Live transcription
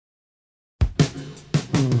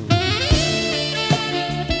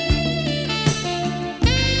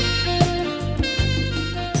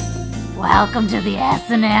Welcome to the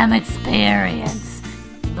S&M experience.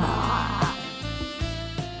 Bah.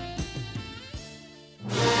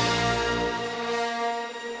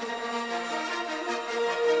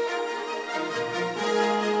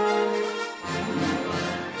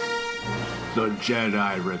 The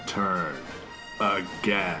Jedi return.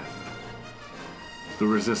 Again. The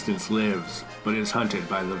Resistance lives, but is hunted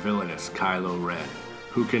by the villainous Kylo Ren,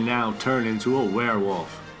 who can now turn into a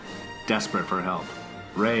werewolf. Desperate for help,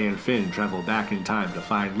 Rey and Finn travel back in time to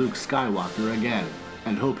find Luke Skywalker again,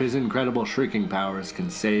 and hope his incredible shrieking powers can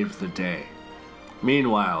save the day.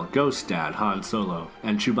 Meanwhile, Ghost Dad Han Solo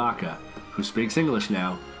and Chewbacca, who speaks English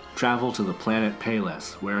now, travel to the planet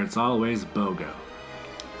Payless, where it's always BOGO.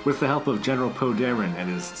 With the help of General Poe Dameron and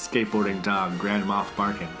his skateboarding dog Grand Moff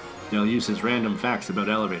Barkin, they'll use his random facts about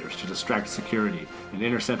elevators to distract security and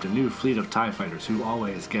intercept a new fleet of TIE fighters who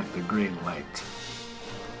always get the green light.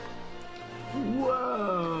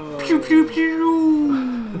 Whoa! Pew pew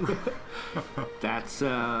pew! That's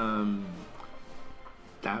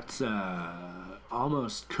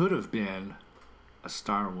almost could have been a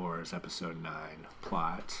Star Wars Episode 9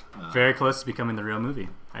 plot. Very close to becoming the real movie,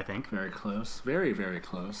 I think. Very close. Very, very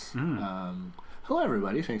close. Hello,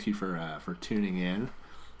 everybody. Thank you for tuning in.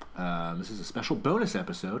 This is a special bonus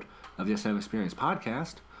episode of the SM Experience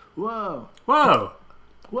podcast. Whoa! Whoa!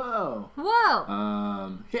 Whoa!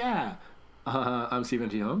 Whoa! Yeah. I'm Stephen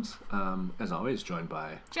T. Holmes, as always, joined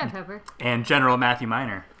by... Jen Pepper. And General Matthew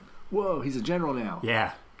Miner. Whoa, he's a general now.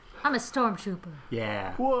 Yeah. I'm a stormtrooper.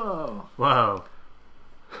 Yeah. Whoa. Whoa.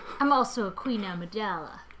 I'm also a Queen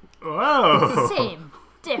Amidala. Whoa! Same.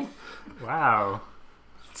 Diff. Wow.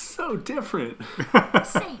 So different.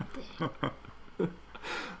 Same thing.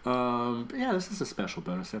 But yeah, this is a special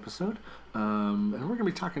bonus episode. And we're going to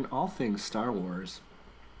be talking all things Star Wars.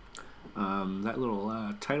 That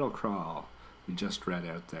little title crawl we just read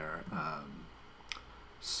out there.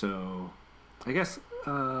 So, I guess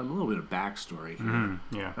a little bit of backstory here.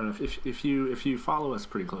 Yeah. I don't know if you follow us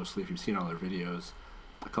pretty closely, if you've seen all our videos,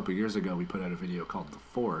 a couple years ago we put out a video called The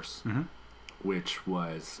Force, which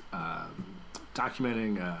was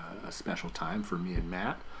documenting a special time for me and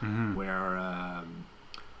Matt, where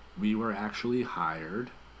we were actually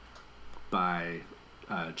hired by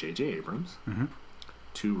J.J. Abrams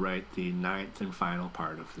to write the 9th and final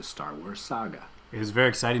part of the Star Wars saga. It was very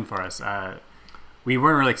exciting for us. We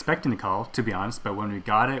weren't really expecting the call, to be honest, but when we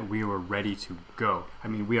got it, we were ready to go. I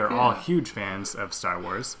mean, we are all huge fans of Star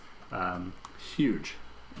Wars. Huge.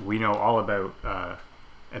 We know all about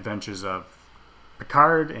adventures of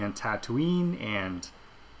Picard and Tatooine and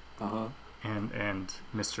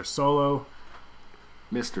Mr. Solo.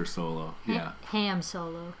 Mr. Solo, yeah. Ham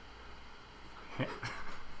Solo.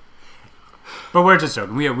 But we're just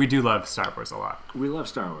joking. We do love Star Wars a lot. We love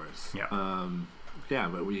Star Wars. Yeah. Yeah,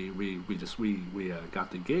 but we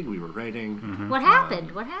got the gig. We were writing. What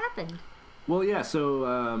happened? What happened? Well, yeah. So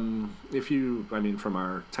from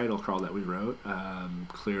our title crawl that we wrote,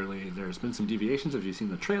 clearly there's been some deviations. Have you seen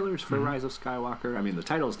the trailers for Rise of Skywalker? I mean, the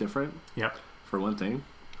title's different. Yep. For one thing,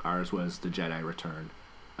 ours was The Jedi Return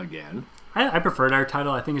again. I preferred our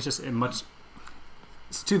title. I think it's just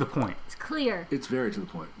it's to the point. It's clear. It's very to the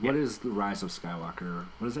point. What is the Rise of Skywalker?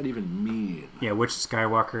 What does that even mean? Yeah, which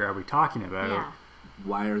Skywalker are we talking about? Yeah.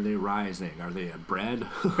 Why are they rising? Are they a bread?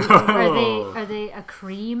 Are they a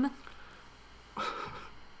cream?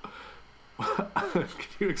 Can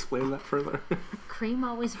you explain that further? Cream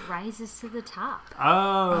always rises to the top.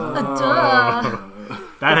 Oh. Duh.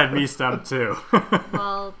 That had me stumped too.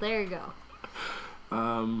 Well, there you go.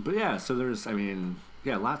 But yeah, so there's,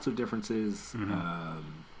 lots of differences.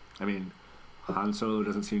 Han Solo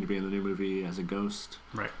doesn't seem to be in the new movie as a ghost.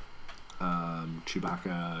 Right.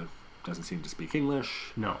 Chewbacca doesn't seem to speak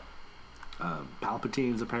English. No.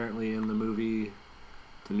 Palpatine's apparently in the movie,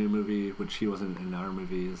 the new movie, which he wasn't in our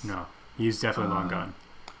movies. No. He's definitely long gone.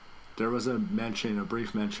 There was a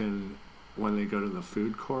brief mention when they go to the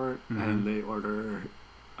food court and they order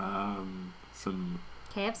some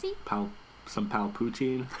KFC? Some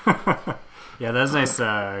palpoutine. Yeah, that was nice.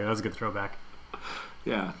 That was a good throwback.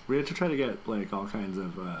 Yeah, we had to try to get all kinds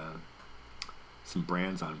of some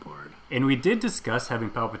brands on board. And we did discuss having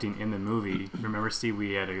Palpatine in the movie. Remember, Steve,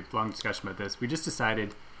 we had a long discussion about this. We just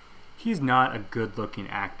decided he's not a good-looking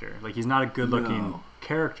actor. He's not a good-looking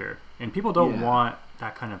character. And people don't want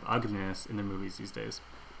that kind of ugliness in their movies these days.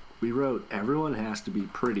 We wrote, everyone has to be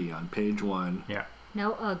pretty on page 1. Yeah.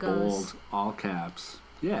 No uggos. Bold, all caps.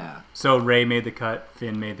 Yeah. So Rey made the cut.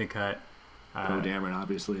 Finn made the cut. Poe Dameron,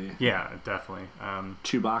 obviously. Yeah, definitely.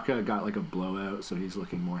 Chewbacca got a blowout, so he's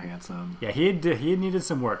looking more handsome. Yeah, he needed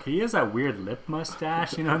some work. He has that weird lip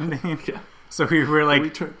mustache, you know what I mean? Yeah. So we were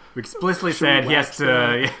like, we explicitly should we said he has wax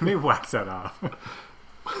to maybe wax that off.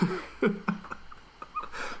 But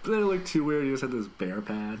then it looked too weird. He just had this bear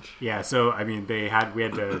patch. Yeah, so I mean, we had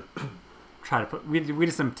to try to put. We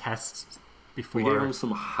did some tests before. We gave him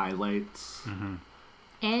some highlights. Mm-hmm.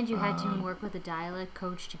 And you had to work with a dialect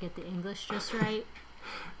coach to get the English just right.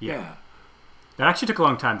 Yeah. That actually took a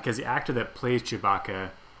long time because the actor that plays Chewbacca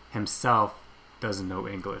himself doesn't know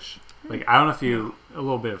English. Like, I don't know if you a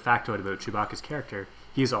little bit of factoid about Chewbacca's character.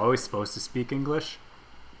 He's always supposed to speak English,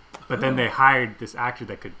 but then they hired this actor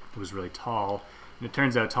that was really tall. And it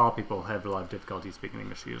turns out tall people have a lot of difficulty speaking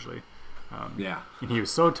English usually. Yeah. And he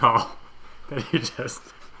was so tall that he just...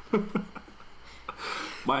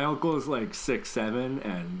 My uncle is like 6'7",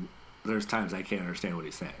 and there's times I can't understand what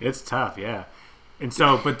he's saying. It's tough, yeah. And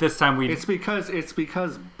so, but this time It's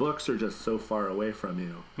because books are just so far away from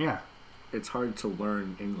you. Yeah. It's hard to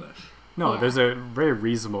learn English. No, Yeah. there's a very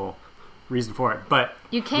reasonable reason for it, but...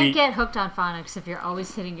 You can't get hooked on phonics if you're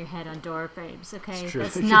always hitting your head on door frames, okay? It's true.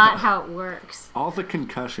 That's not how it works. All the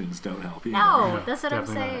concussions don't help either. No, No, that's what I'm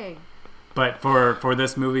definitely not. saying. But for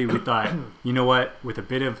this movie, we thought, you know what? With a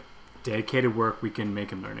bit of dedicated work, we can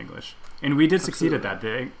make him learn English. And we did succeed at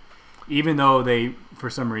that. Even though they, for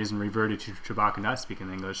some reason, reverted to Chewbacca not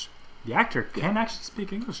speaking English, the actor can actually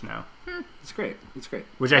speak English now. It's great. It's great.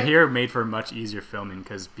 Which I hear made for much easier filming,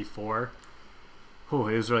 because before, it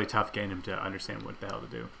was really tough getting him to understand what the hell to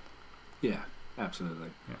do. Yeah, absolutely.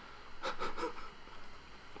 Yeah.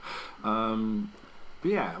 But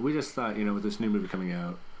yeah, we just thought, with this new movie coming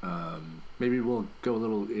out, maybe we'll go a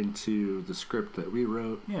little into the script that we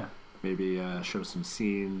wrote. Yeah. Maybe show some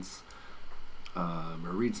scenes, or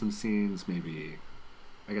read some scenes. Maybe,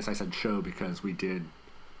 I guess I said show because we did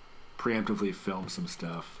preemptively film some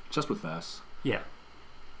stuff just with us. Yeah.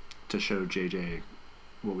 To show JJ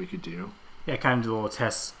what we could do. Yeah, kind of do little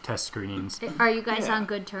test screenings. Are you guys on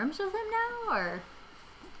good terms with him now, or?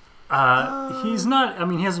 He's not. I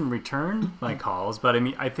mean, he hasn't returned my calls, but I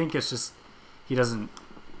mean, I think it's just he doesn't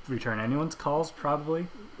return anyone's calls. Probably.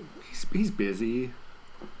 He's busy.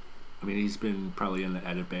 I mean, he's been probably in the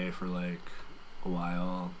edit bay for like a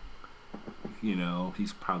while.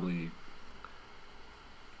 He's probably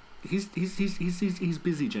he's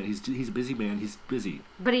busy, Jen. He's a busy man. He's busy.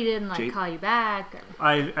 But he didn't call you back. Or...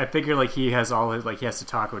 I figure he has all his he has to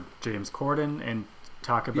talk with James Corden and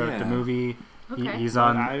talk about the movie. Okay. He's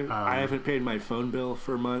on. I haven't paid my phone bill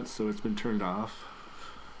for months, so it's been turned off.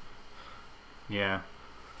 Yeah.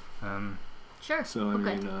 Sure. So I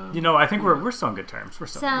mean, I think we're still on good terms.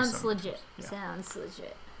 Sounds legit. Yeah. Sounds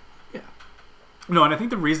legit. Yeah. No, and I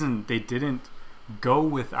think the reason they didn't go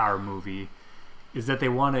with our movie is that they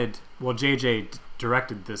wanted. Well, JJ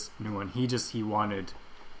directed this new one. He wanted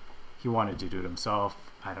to do it himself.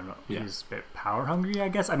 I don't know. Yeah. He's a bit power hungry, I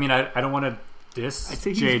guess. I mean, I don't want to diss I'd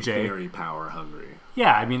say JJ. he's very power hungry.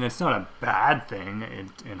 Yeah, I mean, it's not a bad thing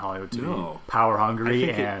in Hollywood to be power hungry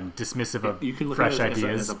and dismissive of you can look fresh at it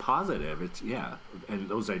ideas. as a positive. It's and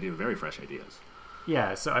those ideas are very fresh ideas.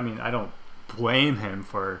 Yeah, so I mean, I don't blame him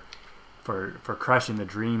for crushing the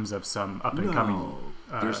dreams of some up and coming.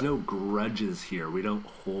 There's no grudges here. We don't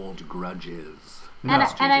hold grudges. No.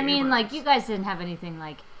 And I mean, you guys didn't have anything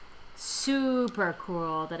super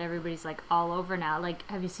cool that everybody's all over now.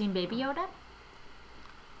 Have you seen Baby Yoda?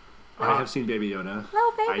 I have seen Baby Yoda.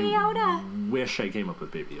 No, Baby Yoda. I wish I came up with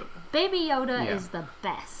Baby Yoda. Baby Yoda is the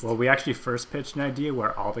best. Well, we actually first pitched an idea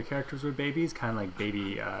where all the characters were babies, kind of like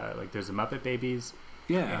Baby, there's the Muppet Babies,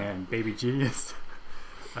 and Baby Genius.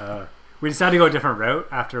 We decided to go a different route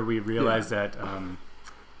after we realized that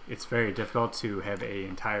it's very difficult to have an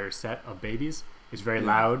entire set of babies. It's very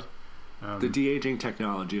loud. The de-aging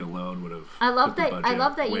technology alone would have. I love that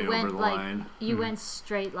way you went over the line. went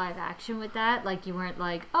straight live action with that. You weren't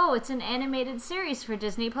oh, it's an animated series for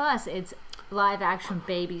Disney Plus. It's live action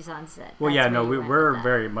babies on set. Well, That's we're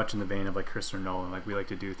very much in the vein of Christopher Nolan. We like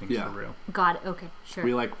to do things for real. Got it. Okay, sure.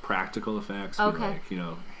 We like practical effects. Okay. We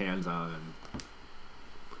like hands on.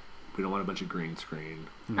 We don't want a bunch of green screen.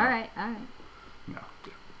 No. All right.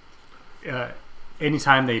 No.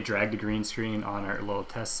 Anytime they dragged a green screen on our little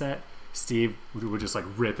test set, Steve would just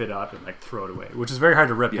rip it up and throw it away, which is very hard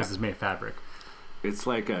to rip because it's made of fabric. It's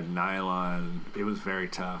like a nylon. It was very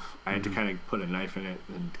tough. I had to kind of put a knife in it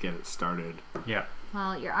and get it started. Yeah.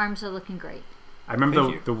 Well, your arms are looking great. I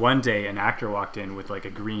remember the one day an actor walked in with a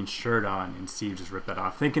green shirt on, and Steve just ripped that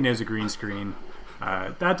off, thinking it was a green screen.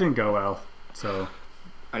 That didn't go well. So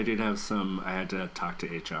I did have I had to talk to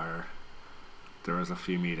HR. There was a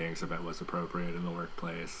few meetings about what's appropriate in the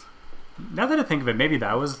workplace. Now that I think of it, maybe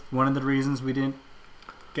that was one of the reasons we didn't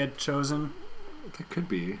get chosen. That could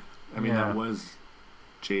be. I mean, that was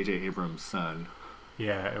J.J. Abrams' son.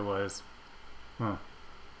 Yeah, it was. Huh.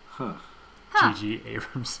 Huh. G.G.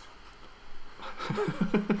 Abrams.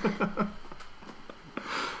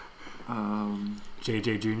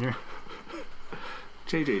 J.J. Jr.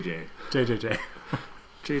 JJJ. JJJ.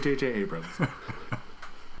 JJJ Abrams.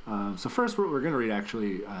 So first we're going to read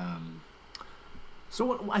actually... I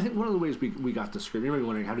think one of the ways we got the script, you might be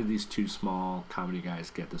wondering, how did these two small comedy guys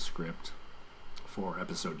get the script for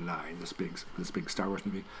Episode 9, this big Star Wars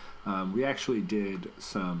movie? We actually did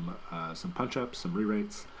some punch-ups, some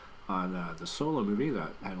rewrites on the Solo movie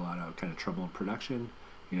that had a lot of kind of trouble in production.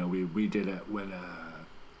 You know, we did it when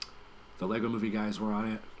the Lego Movie guys were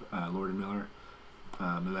on it, Lord and Miller.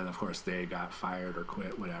 And then, of course, they got fired or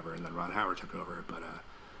quit, whatever, and then Ron Howard took over. But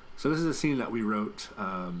so this is a scene that we wrote,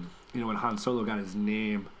 when Han Solo got his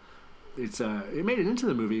name. It made it into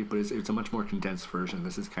the movie, but it's a much more condensed version.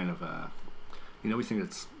 This is kind of we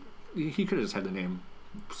think he could have just had the name.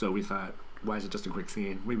 So we thought, why is it just a quick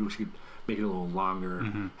scene? Maybe we should make it a little longer,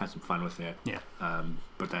 have some fun with it. Yeah.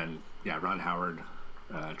 But then, Ron Howard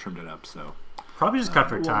trimmed it up. So probably just cut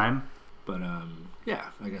for time. But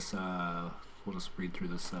I guess we'll just read through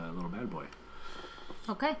this little bad boy.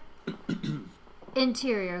 Okay.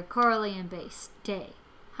 Interior, Corellian base. Day.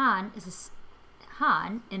 Han,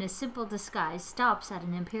 in a simple disguise, stops at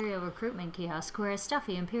an Imperial recruitment kiosk where a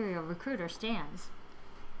stuffy Imperial recruiter stands.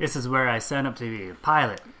 This is where I sign up to be a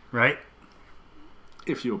pilot, right?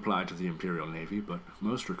 If you apply to the Imperial Navy, but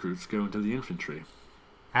most recruits go into the infantry.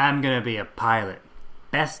 I'm gonna be a pilot.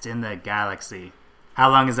 Best in the galaxy. How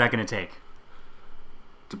long is that gonna take?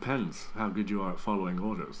 Depends how good you are at following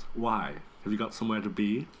orders. Why? Have you got somewhere to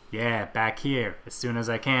be? Yeah, back here, as soon as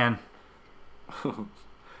I can.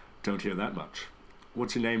 Don't hear that much.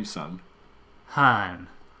 What's your name, son? Han.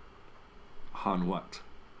 Han what?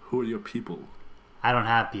 Who are your people? I don't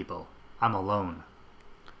have people. I'm alone.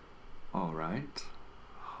 All right.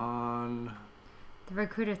 Han... The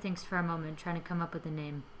recruiter thinks for a moment, trying to come up with a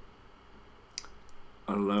name.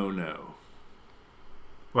 Alono.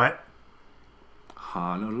 What?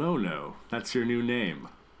 Han Alono. That's your new name.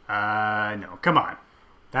 No. Come on.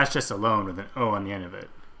 That's just alone with an O on the end of it.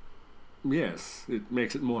 Yes, it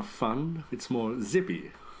makes it more fun. It's more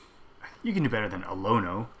zippy. You can do better than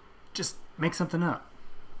Alono. Just make something up.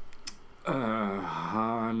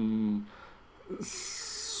 Han...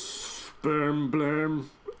 Sperm Blurm.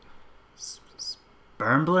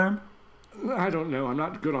 Sperm Blurm? I don't know. I'm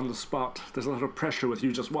not good on the spot. There's a lot of pressure with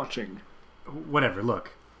you just watching. Whatever,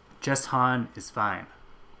 look. Just Han is fine.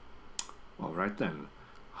 All right then.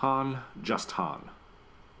 Han, just Han.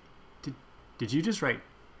 Did you just write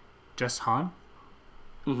just Han?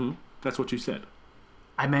 Mm-hmm. That's what you said.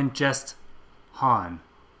 I meant just Han.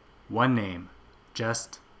 One name.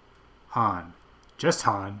 Just Han. Just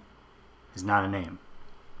Han is not a name.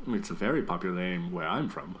 It's a very popular name where I'm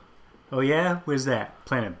from. Oh yeah? Where's that?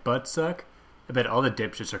 Planet Buttsuck? I bet all the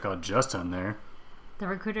dipshits are called Just on there. The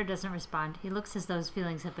recruiter doesn't respond. He looks as though his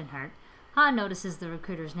feelings have been hurt. Han notices the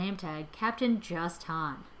recruiter's name tag, Captain Just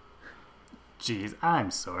Han. Jeez, I'm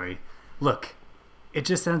sorry. Look, it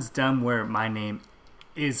just sounds dumb where my name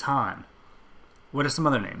is Han. What are some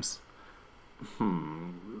other names?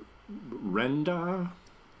 Rendar?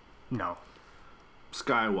 No.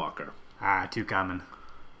 Skywalker. Too common.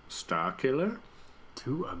 Starkiller?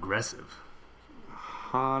 Too aggressive.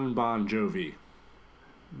 Han Bon Jovi.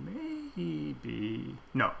 Maybe.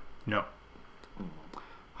 No.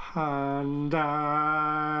 And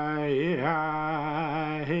I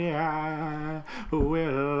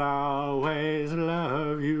will always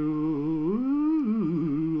love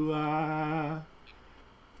you.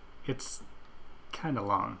 It's kind of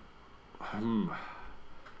long.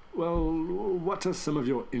 Well, what are some of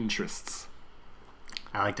your interests?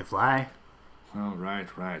 I like to fly. Oh, right.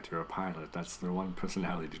 You're a pilot. That's the one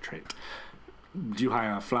personality trait. Do you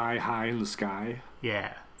fly high in the sky?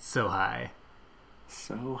 Yeah, so high.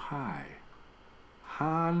 So high.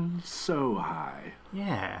 Han, so high.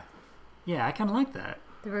 Yeah, I kind of like that.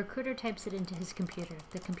 The recruiter types it into his computer.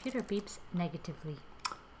 The computer beeps negatively.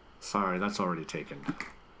 Sorry, that's already taken.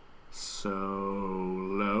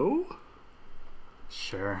 Solo?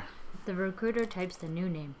 Sure. The recruiter types the new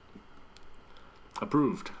name.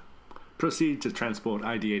 Approved. Proceed to transport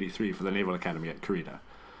ID-83 for the Naval Academy at Karina.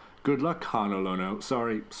 Good luck, Han Olono.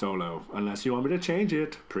 Sorry, Solo. Unless you want me to change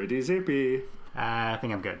it. Pretty zippy. I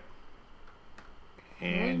think I'm good.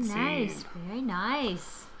 And Very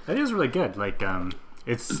nice. That is really good. Like,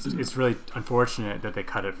 it's really unfortunate that they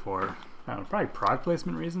cut it for, I don't know, probably product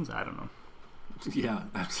placement reasons. I don't know. Yeah,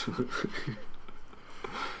 absolutely.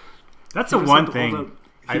 That's the one thing.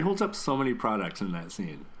 He holds up so many products in that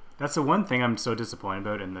scene. That's the one thing I'm so disappointed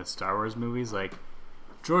about in the Star Wars movies. Like,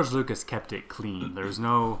 George Lucas kept it clean. There's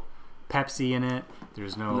no Pepsi in it.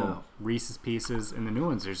 There's no Reese's Pieces. In the new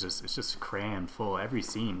ones, it's just crammed full. Every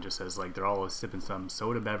scene just has like they're all sipping some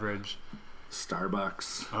soda beverage.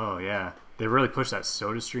 Starbucks. Oh yeah, they really push that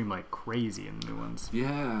soda stream like crazy in the new ones.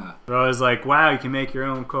 Yeah. They're always like, wow, you can make your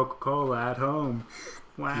own Coca-Cola at home.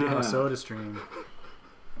 Wow, Yeah. soda stream.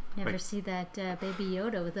 Never see that Baby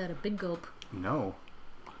Yoda without a big gulp. No.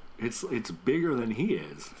 It's bigger than he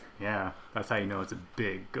is. Yeah, that's how you know it's a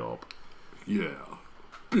big gulp. Yeah.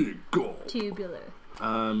 Big goal. Tubular.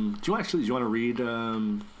 Do you want to read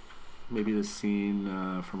maybe the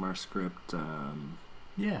scene from our script?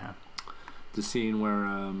 Yeah. The scene where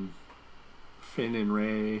Finn and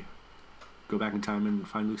Rey go back in time and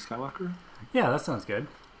find Luke Skywalker? Yeah, that sounds good.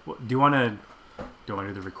 Well, do you want to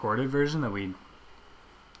do the recorded version that we...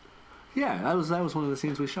 Yeah, that was one of the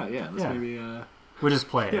scenes we shot. Yeah, let's maybe... We'll just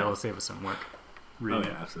play it. Yeah. It'll save us some work. Oh,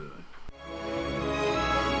 yeah, absolutely.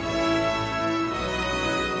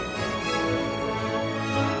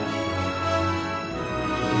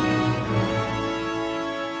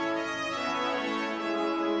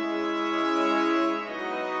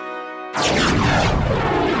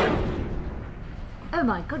 Oh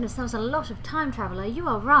my goodness, that was a lot of time travel. Are you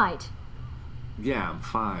alright? Yeah, I'm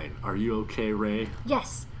fine. Are you okay, Rey?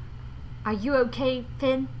 Yes. Are you okay,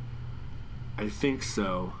 Finn? I think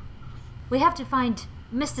so. We have to find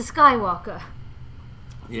Mr. Skywalker.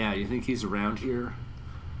 Yeah, you think he's around here?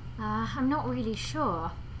 I'm not really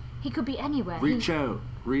sure. He could be anywhere. Reach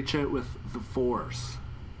out with the Force.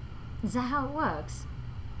 Is that how it works?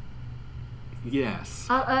 Yes.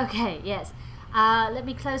 Oh, okay, yes. Let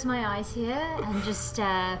me close my eyes here and just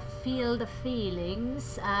feel the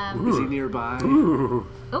feelings. Is he nearby? Ooh.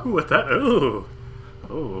 Oh. What that? Ooh.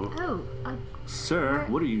 Oh. Oh, Sir,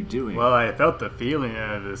 what are you doing? Well, I felt the feeling,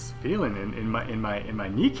 this feeling in my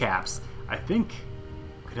kneecaps. I think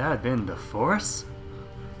could that have been the Force?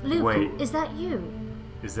 Luke, Wait. is that you?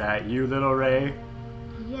 Is that you, little Rey?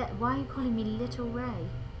 Yeah, why are you calling me Little Rey?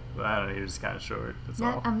 Well, I don't know. You're just kind of short. That's No,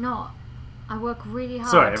 all. I'm not. I work really hard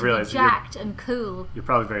Sorry, I to realized be jacked and cool. You're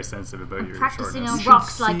probably very sensitive about I'm your practicing shortness. on You should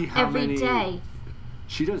rocks see like how every many- day.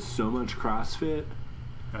 She does so much CrossFit.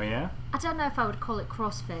 Oh yeah. I don't know if I would call it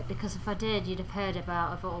CrossFit, because if I did, you'd have heard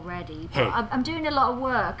about it already. But Hey. I'm doing a lot of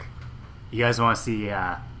work. You guys want to see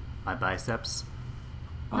my biceps?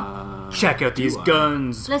 Uh, Check out do these I?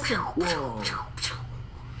 guns. Listen. Whoa.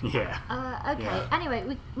 Yeah. Okay. Yeah.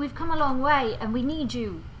 Anyway, we've come a long way, and we need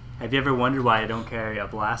you. Have you ever wondered why I don't carry a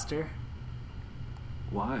blaster?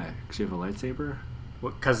 Why? Because you have a lightsaber?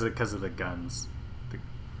 Well, because of the guns.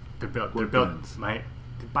 They're built. They're What built. guns? My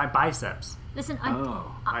biceps. Listen,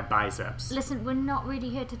 Oh. My biceps. listen. We're not really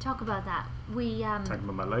here to talk about that. We Talking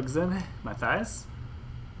about my legs then? My thighs?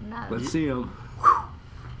 no. Let's see him.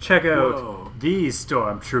 Check out Whoa. these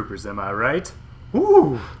stormtroopers, am I right?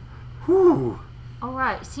 Woo! Woo! All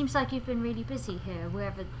right. Seems like you've been really busy here.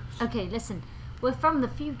 Wherever. Okay, listen. We're from the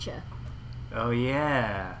future. Oh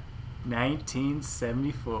yeah.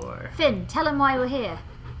 1974. Finn, tell him why we're here.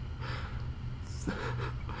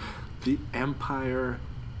 The Empire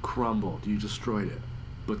crumbled. You destroyed it.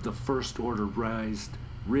 But the First Order rised.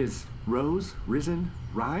 Risen?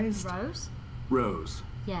 Rised? Rose? Rose.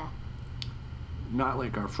 Yeah. Not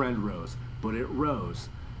like our friend Rose, but it rose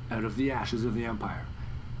out of the ashes of the Empire.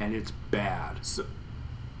 And it's bad. So,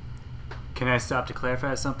 can I stop to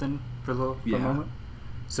clarify something for a Yeah. moment?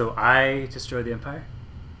 So I destroyed the Empire?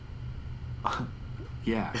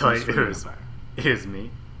 Yeah. Like, destroyed it the was- Empire. It is me.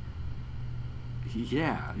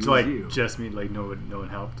 Yeah. It So was like you. just me, like no one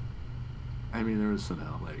helped. I mean, there was some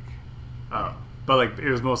help. Like, Oh, but like it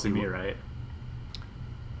was mostly me, right?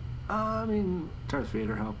 I mean, Darth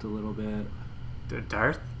Vader helped a little bit.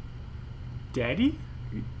 Darth, Daddy.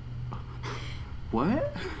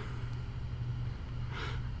 What?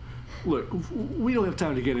 Look, we don't have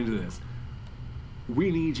time to get into this.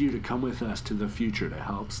 We need you to come with us to the future to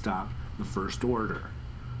help stop the First Order.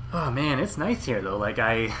 Oh man, it's nice here though. Like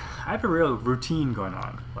I have a real routine going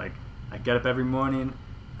on. Like I get up every morning,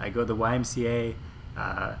 I go to the YMCA.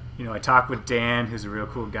 I talk with Dan, who's a real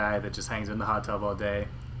cool guy that just hangs in the hot tub all day.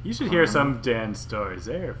 You should hear some of Dan's stories.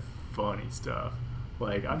 They're funny stuff.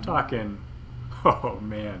 Like I'm talking, oh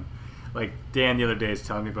man, like Dan the other day is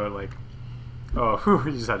telling me about like,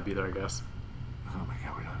 you just had to be there, I guess. Oh my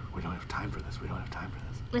God, we don't have time for this. We don't have time for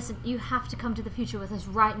this. Listen, you have to come to the future with us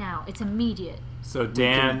right now. It's immediate. So Can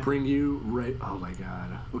Dan, bring you right. Oh my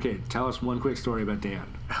God. Okay, tell us one quick story about Dan.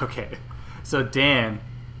 okay, so Dan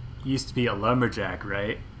used to be a lumberjack,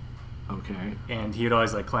 right? Okay. And he'd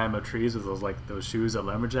always like climb up trees with those shoes that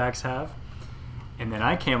lumberjacks have. And then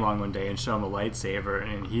I came along one day and showed him a lightsaber,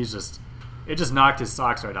 and it just knocked his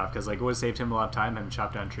socks right off, because like it would have saved him a lot of time having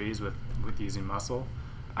chopped down trees with using muscle.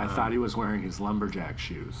 I thought he was wearing his lumberjack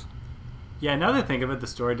shoes. Yeah, now that I think of it, the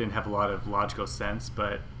story didn't have a lot of logical sense,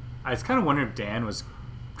 but I was kind of wondering if Dan was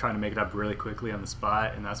trying to make it up really quickly on the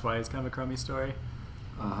spot, and that's why it's kind of a crummy story.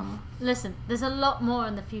 Listen, there's a lot more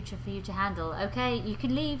in the future for you to handle, okay? You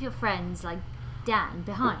can leave your friends like Dan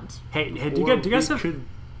behind. Hey, do you guys have...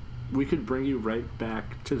 We could bring you right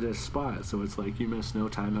back to this spot, so it's like you miss no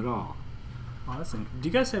time at all. Oh, listen, do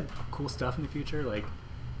you guys have cool stuff in the future? Like,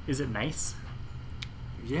 is it nice?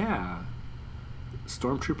 Yeah.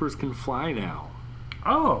 Stormtroopers can fly now.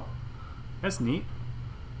 Oh, that's neat.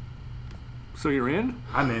 So you're in?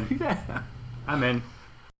 I'm in. Yeah. I'm in.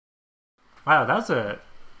 Wow, that was a...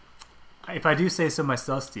 If I do say so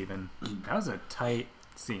myself, Steven, that was a tight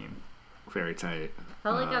scene. Very tight.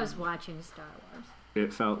 Felt like I was watching Star Wars.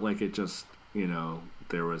 It felt like it just,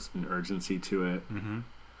 there was an urgency to it. Mm-hmm.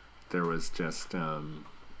 There was just, there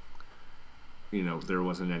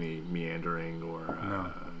wasn't any meandering or...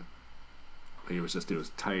 No. It was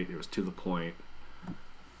tight. It was to the point.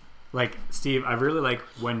 Like, Steve, I really like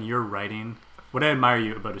when you're writing... What I admire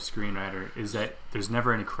you about a screenwriter is that there's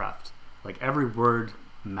never any cruft. Like, every word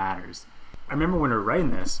matters. I remember when we were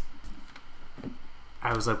writing this,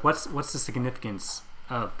 I was like, what's the significance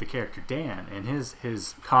of the character Dan and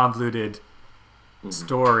his convoluted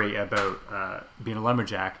story about being a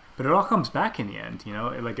lumberjack? But it all comes back in the end,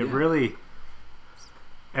 Like, it really...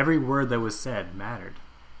 Every word that was said mattered.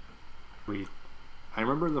 I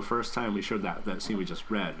remember the first time we showed that scene we just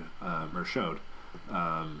read, or showed,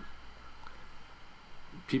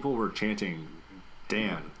 people were chanting,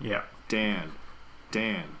 Dan. Yeah. Dan.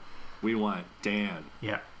 Dan. We want Dan.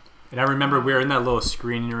 Yeah. And I remember we were in that little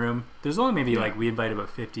screening room. There's only maybe we invited about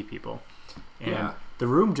 50 people. And the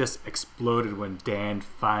room just exploded when Dan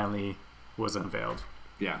finally was unveiled.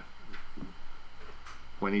 Yeah.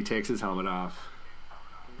 When he takes his helmet off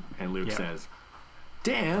and Luke says,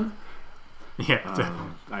 Dan. Yeah.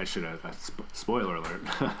 I should have. Spoiler alert.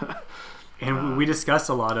 And we discussed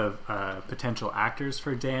a lot of potential actors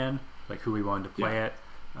for Dan, like who we wanted to play it.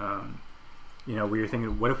 We were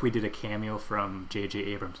thinking, what if we did a cameo from J.J.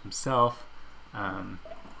 Abrams himself?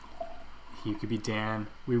 He could be Dan.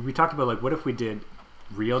 We talked about, like, what if we did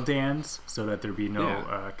real Dans so that there'd be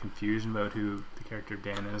no confusion about who the character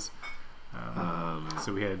Dan is.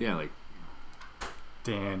 So we had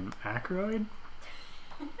Dan Aykroyd.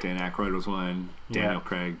 Dan Aykroyd was one. Daniel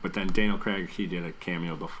Craig. But then Daniel Craig, he did a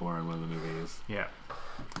cameo before in one of the movies. Yeah.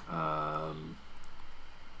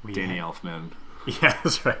 Danny Elfman. Yeah,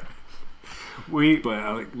 that's right.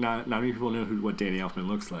 But not many people know what Danny Elfman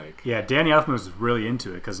looks like. Yeah, Danny Elfman was really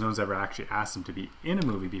into it because no one's ever actually asked him to be in a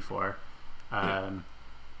movie before.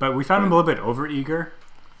 But we found him a little bit overeager.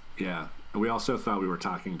 Yeah. And we also thought we were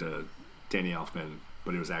talking to Danny Elfman,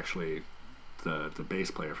 but it was actually the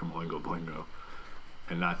bass player from Oingo Boingo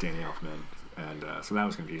and not Danny Elfman. And so that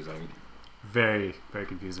was confusing. Very, very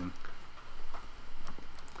confusing.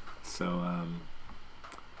 So,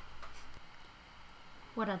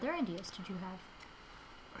 what other ideas did you have?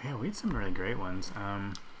 Yeah, we had some really great ones.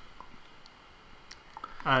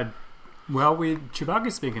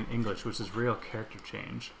 Chewbacca's speaking English, which is real character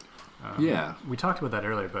change. We talked about that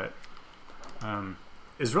earlier, but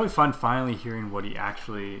it's really fun finally hearing what he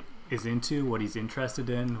actually is into, what he's interested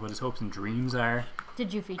in, what his hopes and dreams are.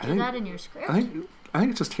 Did you feature that in your script? I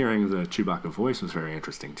think just hearing the Chewbacca voice was very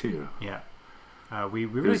interesting too. Yeah. We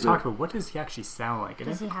really talked about what does he actually sound like.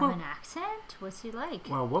 Does he have an accent? What's he like?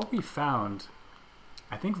 Well, what we found,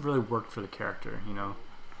 I think, really worked for the character,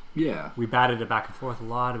 Yeah. We batted it back and forth a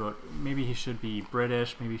lot about maybe he should be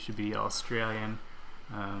British, maybe he should be Australian,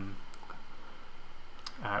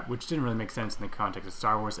 which didn't really make sense in the context of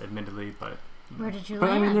Star Wars, admittedly, but... Where did you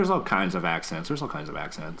land? But, I mean, there's all kinds of accents.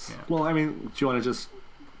 Yeah. Well, I mean, do you want to just...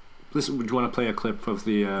 Listen, do you want to play a clip of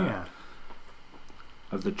the...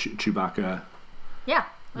 of the Chewbacca... Yeah.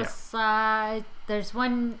 Let's, there's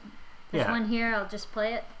one here. I'll just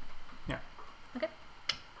play it. Yeah. Okay.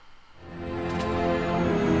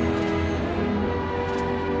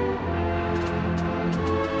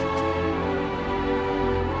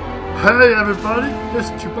 Hey everybody, it's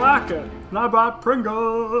Chewbacca, and I brought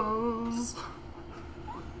Pringles.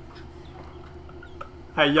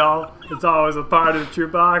 Hey y'all, it's always a party with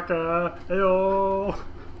Chewbacca. Hey-o.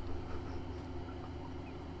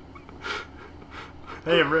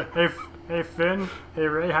 Hey Finn, hey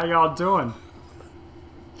Ray, how y'all doing?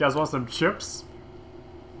 You guys want some chips?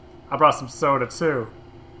 I brought some soda too.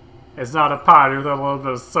 It's not a party without a little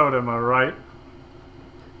bit of soda, am I right?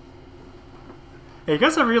 Hey, you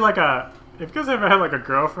guys ever read If you guys ever had like a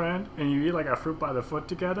girlfriend and you eat like a fruit by the foot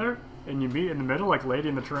together and you meet in the middle like Lady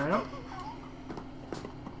in the Tramp.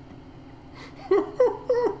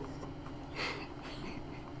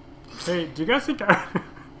 Hey, do you guys think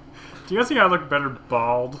I look better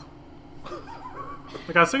bald?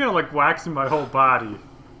 Like I was thinking of like waxing my whole body.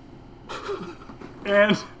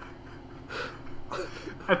 And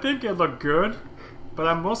I think it looked good, but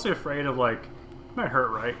I'm mostly afraid of like it might hurt,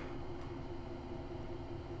 right?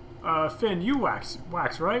 Finn, you wax,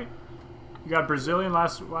 right? You got Brazilian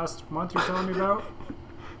last month you're telling me about?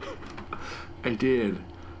 I did.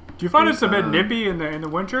 Do you find it's a bit nippy in the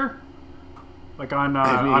winter? Like on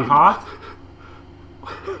Hoth?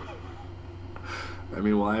 I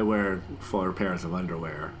mean, well, I wear 4 pairs of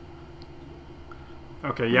underwear.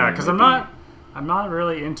 Okay, yeah, because I'm not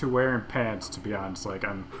really into wearing pants, to be honest. Like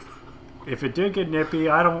if it did get nippy,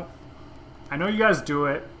 I know you guys do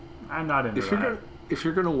it. I'm not into that. If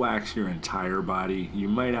you're gonna wax your entire body, you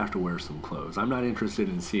might have to wear some clothes. I'm not interested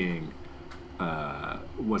in seeing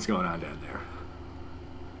what's going on down there.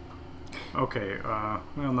 Okay, well,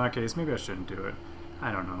 in that case, maybe I shouldn't do it.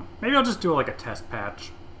 I don't know. Maybe I'll just do like a test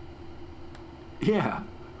patch. Yeah.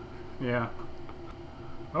 Yeah.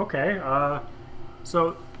 Okay,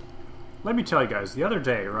 so let me tell you guys, the other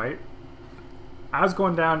day, right? I was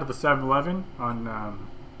going down to the 7-Eleven on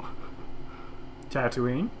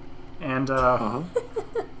Tatooine, and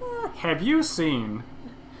have you seen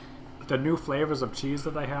the new flavors of cheese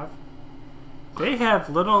that they have? They have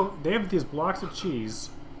these blocks of cheese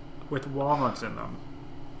with walnuts in them.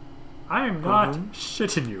 I am not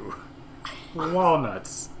shitting you.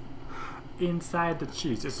 Walnuts inside the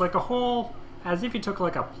cheese. It's like a whole, as if you took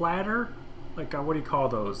like a platter, like what do you call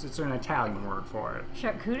those? It's an Italian word for it.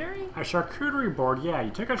 Charcuterie? A charcuterie board, yeah. You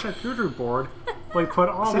take a charcuterie board, but you put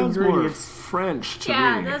all the Sounds ingredients. More French to me.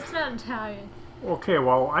 Yeah, that's not Italian. Okay,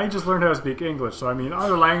 well, I just learned how to speak English, so I mean,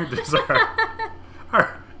 other languages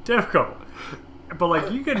are difficult. But like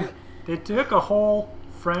they took a whole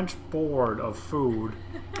French board of food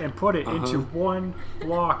and put it into one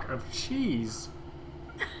block of cheese.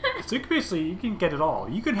 So you can get it all.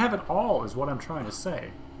 You can have it all, is what I'm trying to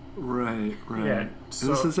say. Right. Yeah. So,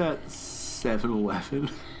 this is at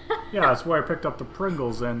 7-Eleven. Yeah, that's where I picked up the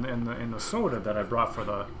Pringles and the soda that I brought for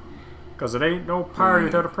the. Because it ain't no party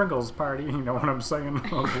without a Pringles party. You know what I'm saying,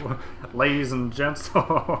 ladies and gents.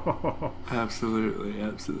 Absolutely.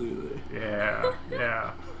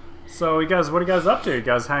 Yeah. So, what are you guys up to? You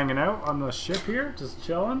guys hanging out on the ship here, just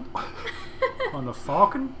chilling on the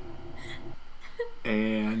Falcon?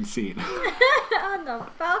 And scene. On the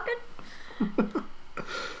Falcon.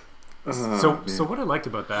 So what I liked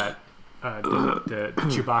about that, the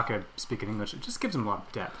Chewbacca speaking English, it just gives him a lot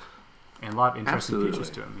of depth and a lot of interesting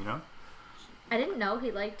features to him, you know? I didn't know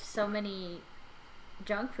he liked so many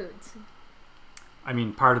junk foods. I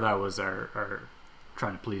mean, part of that was our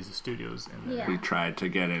trying to please the studios. And we tried to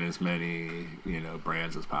get in as many,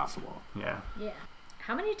 brands as possible. Yeah.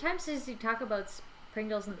 How many times does he talk about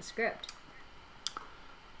Pringles in the script?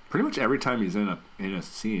 Pretty much every time he's in a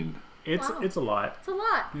scene. It's a lot.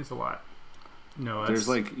 It's a lot. No, there's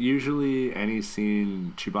like usually any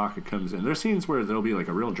scene Chewbacca comes in. There's scenes where there'll be like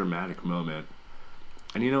a real dramatic moment,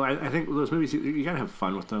 and I think those movies you gotta have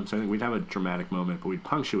fun with them. So I think we'd have a dramatic moment, but we'd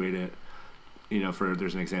punctuate it.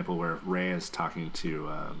 There's an example where Rey is talking to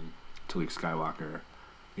Luke Skywalker,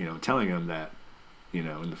 telling him that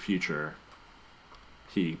in the future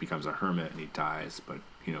he becomes a hermit and he dies, but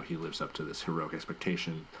he lives up to this heroic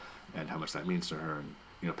expectation and how much that means to her,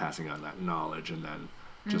 and passing on that knowledge, and then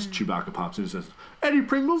just Chewbacca pops in and says, "Eddie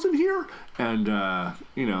Pringle's in here," and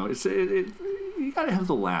you gotta have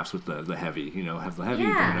the laughs with the heavy, have the heavy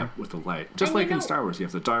going up with the light, just like in Star Wars. You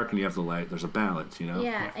have the dark and you have the light. There's a balance,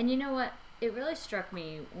 Yeah, and you know what? It really struck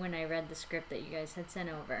me when I read the script that you guys had sent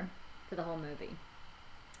over for the whole movie,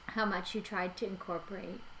 how much you tried to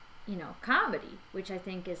incorporate, comedy, which I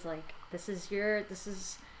think is like this is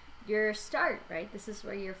your start, right? This is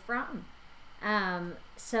where you're from.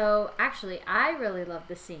 So actually, I really love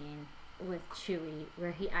the scene with Chewie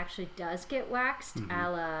where he actually does get waxed, a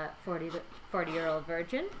la 40-year-old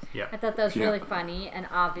virgin. Yeah. I thought that was really funny, and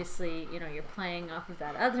obviously, you're playing off of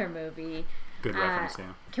that other movie. Good reference,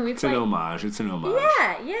 yeah. Can we It's an homage.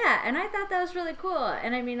 Yeah, and I thought that was really cool.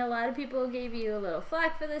 And I mean, a lot of people gave you a little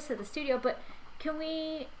flack for this at the studio, but can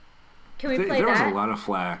we play that? There was a lot of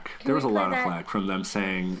flack. There was a lot of flack from them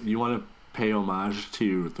saying, "You want to pay homage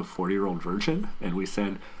to the 40-year-old virgin?" And we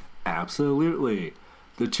said, absolutely.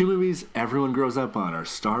 The two movies everyone grows up on are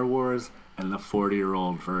Star Wars and the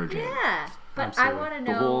 40-year-old virgin. Yeah, but absolutely. I want to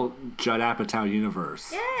know the whole Judd Apatow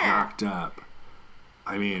universe knocked up.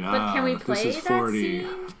 I mean, but can we play this is that 40. scene?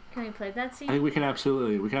 Can we play that I scene? think we can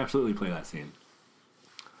absolutely play that scene.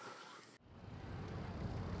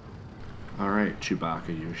 All right, Chewbacca,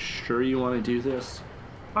 you sure you want to do this?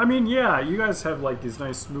 I mean, yeah, you guys have like these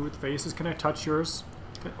nice smooth faces. Can I touch yours?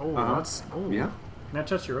 That's Yeah. Can I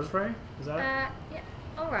touch yours, Ray? Is that? Yeah.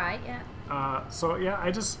 All right. Yeah. So yeah,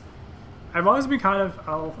 I've always been kind of,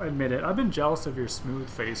 I'll admit it, I've been jealous of your smooth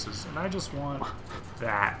faces, and I just want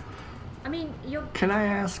that. I mean, you're. Can I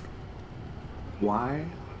ask why?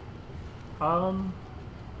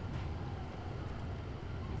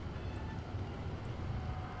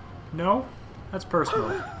 No, that's personal.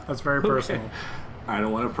 That's very personal. I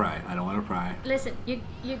don't want to pry. Listen,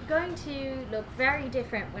 you're going to look very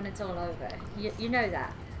different when it's all over. You know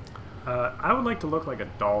that. I would like to look like a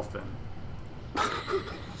dolphin. I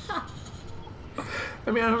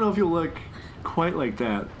mean, I don't know if you'll look quite like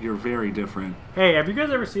that. You're very different. Hey, have you guys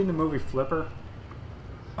ever seen the movie Flipper?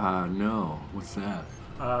 No. What's that?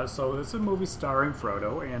 So it's a movie starring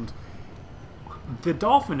Frodo, and the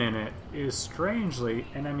dolphin in it is strangely,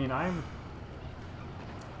 and I mean, I'm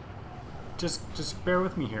just bear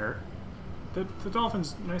with me here. The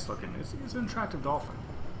dolphin's nice looking. It's an attractive dolphin.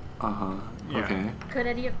 Yeah. Okay. Could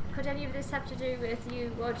any of this have to do with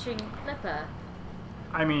you watching Flipper?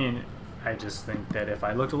 I mean, I just think that if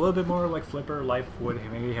I looked a little bit more like Flipper, life would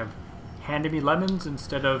maybe have handed me lemons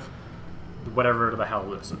instead of whatever the hell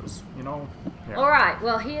this is. You know? Yeah. All right.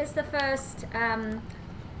 Well, here's the first Got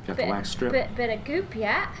the wax strip. bit of goop,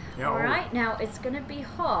 yeah. Yeah, All oh. right. Now it's gonna be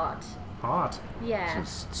hot. Hot. Yeah.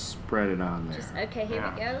 Just spread it on there. Okay. Here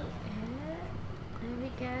Yeah. we go. There we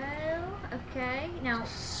go. Okay. Now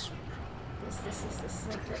this is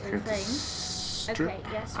like little Get the thing. strip. Okay.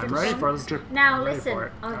 Yes. I'm ready for this. Now I'm ready listen, for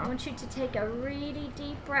it. I Yeah. want you to take a really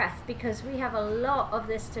deep breath because we have a lot of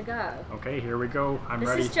this to go. Okay, here we go. I'm This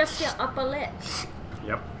ready. is just your upper lip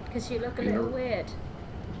Yep. because you look a Yeah. little weird.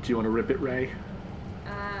 Do you want to rip it, Ray?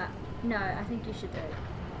 No, I think you should do it.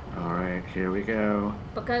 All right, here we go.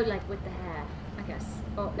 But go like with the hair, I guess.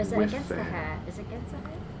 Or is it With against the the hair. hair? Is it against the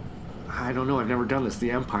hair? I don't know. I've never done this. The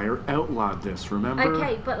Empire outlawed this. Remember?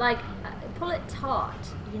 Okay, but like pull it taut.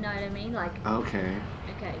 You know what I mean? Like Okay.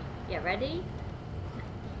 okay, yeah, ready?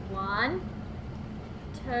 1,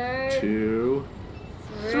 2, 2,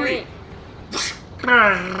 3.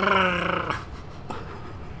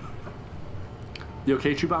 You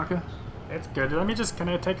okay, Chewbacca? It's good. Can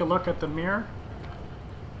I take a look at the mirror?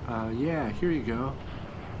 Yeah. Here you go.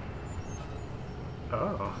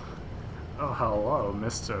 Oh, hello,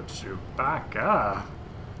 Mr. Chewbacca.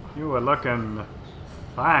 You are looking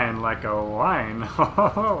fine like a wine.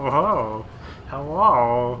 Oh,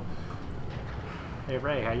 hello. Hey,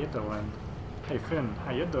 Ray, how you doing? Hey, Finn,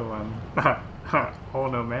 how you doing? Whole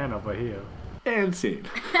new man over here. And scene.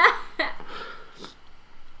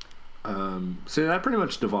 So that pretty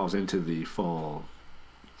much devolves into the full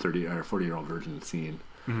 30 or 40-year-old virgin scene.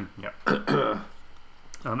 Mm-hmm, yep.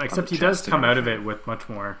 Except he does chest come and out of it everything. with much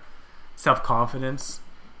more self-confidence.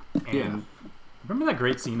 And Yeah. remember that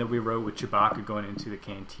great scene that we wrote with Chewbacca going into the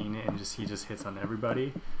cantina and he just hits on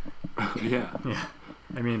everybody? Yeah. Yeah.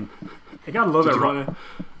 I mean, it got a little bit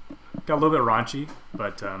raunchy,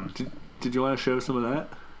 but Did you want to show some of that?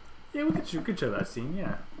 yeah, we could show that scene.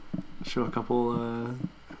 Yeah. Show a couple.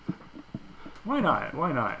 Why not?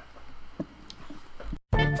 Why not?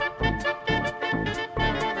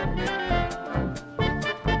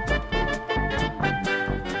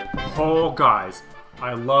 Oh, guys,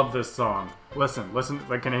 I love this song. Listen.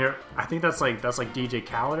 Like, can I hear? I think that's like DJ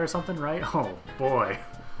Khaled or something, right? Oh boy,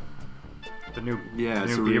 the new Yeah, the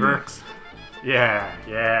it's a new Bieber. remix.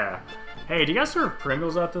 Yeah. Hey, do you guys serve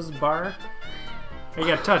Pringles at this bar? Hey,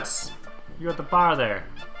 yeah, Toots, you at the bar there?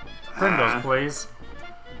 Pringles, please.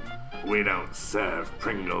 We don't serve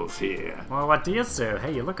Pringles here. Well, what do you serve?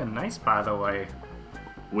 Hey, you're looking nice, by the way.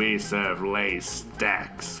 We serve Lay's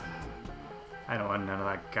Stacks. I don't want none of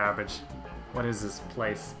that garbage. What is this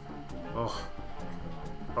place? Oh.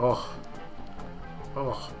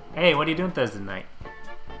 Hey, what are you doing Thursday night?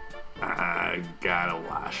 I gotta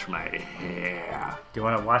wash my hair. Do you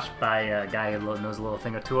want to watch by a guy who knows a little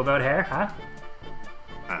thing or two about hair, huh?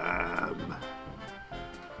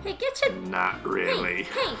 Hey, get your Not really.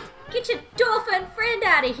 Hey, get your dolphin friend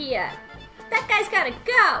out of here. That guy's gotta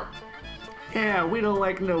go. Yeah, we don't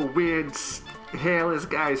like no weird, hairless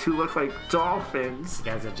guys who look like dolphins. You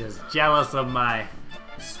guys are just jealous of my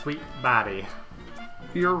sweet body.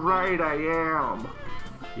 You're right, I am.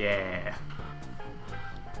 Yeah.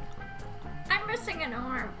 I'm missing an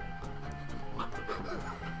arm.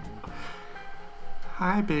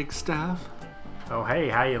 Hi, big stuff. Oh, hey,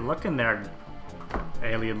 how you looking there,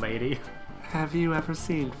 alien lady? Have you ever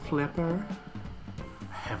seen Flipper?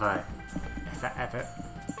 Have I ever...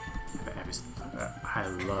 I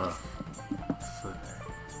love Flipper.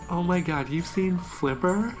 Oh my god, you've seen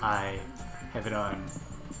Flipper? I have it on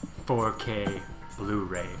 4K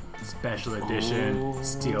Blu-ray, special edition,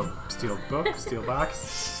 steel box,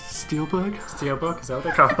 Steelbook, is that what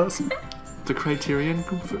they call those? The Criterion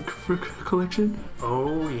collection?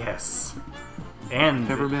 Oh yes, and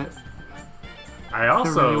Never met. I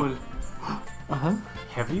also. Uh-huh.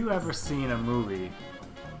 Have you ever seen a movie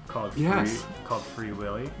called Free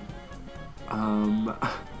Willy?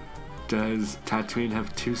 Does Tatooine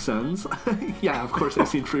have two sons? Yeah, of course I've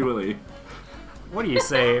seen Free Willy. What do you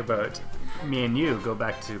say about me and you go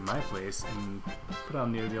back to my place and put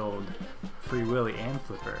on the old Free Willy and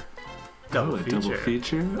Flipper? Double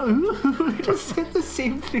feature? Oh, I just said the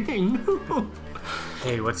same thing.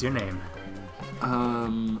 Hey, what's your name?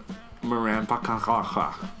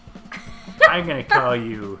 Marampakahaha. I'm gonna call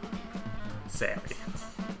you Sally.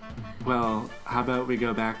 Well, how about we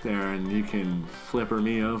go back there and you can flipper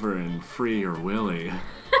me over and free your Willy.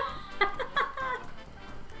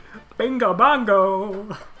 Bingo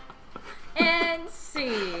bongo! And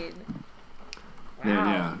scene. Wow.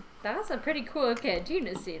 Yeah. That's a pretty cool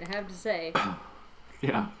cantina scene, I have to say.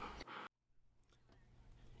 Yeah.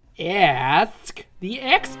 Ask the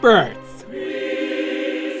experts.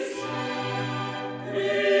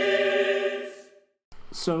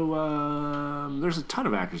 So, there's a ton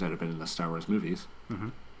of actors that have been in the Star Wars movies.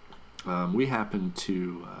 Mm-hmm. We happen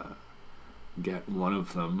to get one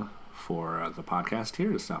of them for the podcast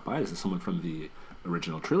here to stop by. This is someone from the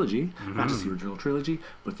original trilogy. Not just the original trilogy,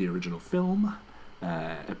 but the original film,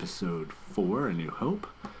 Episode 4, A New Hope.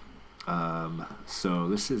 So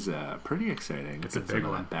this is pretty exciting. It's a big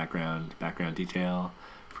one. Background detail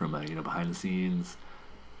from behind the scenes.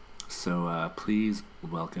 So please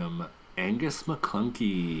welcome Angus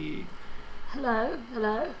McClunky. Hello.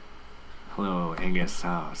 Hello, Angus.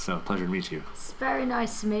 So pleasure to meet you. It's very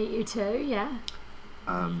nice to meet you too, yeah.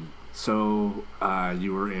 So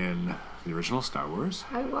you were in the original Star Wars.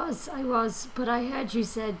 I was, but I heard you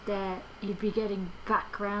said that you'd be getting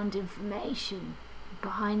background information,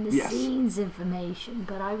 behind the scenes information,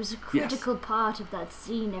 but I was a critical part of that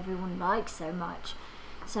scene everyone likes so much.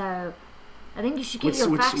 So I think you should get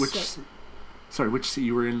your facts straight. Sorry,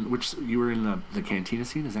 you were in the cantina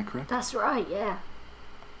scene, is that correct? That's right, yeah.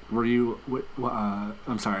 Were you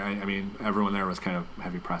I'm sorry, I mean everyone there was kind of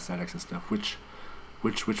heavy prosthetics and stuff. Which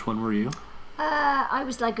one were you? I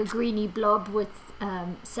was like a greeny blob with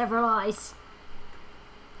several eyes.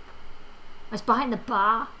 I was behind the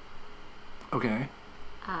bar. Okay.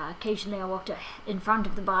 Occasionally I walked in front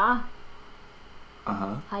of the bar.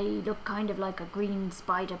 Uh-huh. I look kind of like a green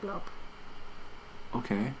spider blob.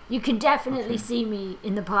 Okay. You can definitely see me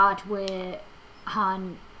in the part where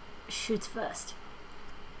Han shoots first.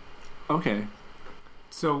 Okay.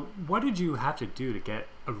 So, what did you have to do to get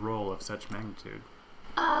a role of such magnitude?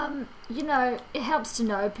 It helps to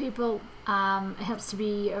know people. It helps to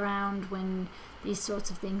be around when these sorts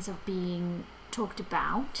of things are being talked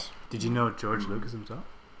about. Did you know George Lucas himself?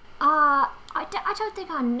 I don't think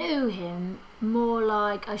I knew him. More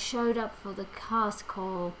like I showed up for the cast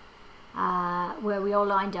call where we all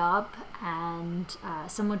lined up and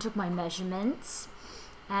someone took my measurements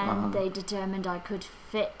and they determined I could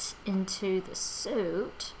fit into the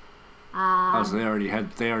suit. So they already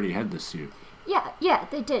had the suit. Yeah,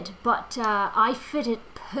 they did. But I fit it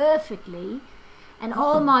perfectly. And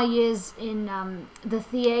all my years in the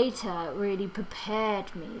theatre really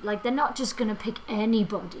prepared me. Like, they're not just going to pick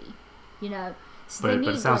anybody, So but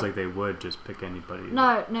it sounds like they would just pick anybody.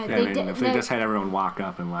 No, they did. If they just had everyone walk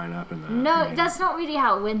up and line up in the... No, that's not really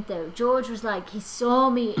how it went, though. George was like, he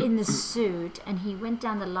saw me in the suit, and he went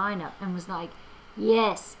down the lineup and was like,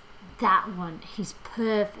 yes, that one, he's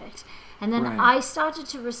perfect. And then I started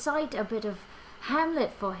to recite a bit of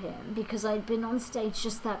Hamlet for him because I'd been on stage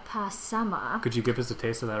just that past summer. Could you give us a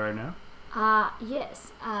taste of that right now?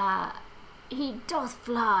 Yes. He doth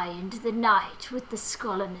fly into the night with the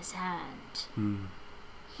skull in his hand. I'm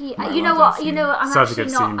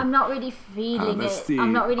not really feeling that's it. The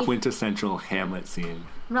I'm not really quintessential Hamlet scene.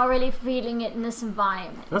 I'm not really feeling it in this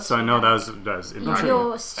environment. That's what I know. That was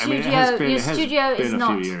your studio. It has been a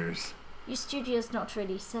few years. Your studio's not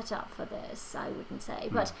really set up for this, I wouldn't say.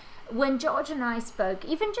 But when George and I spoke,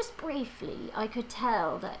 even just briefly, I could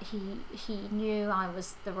tell that he knew I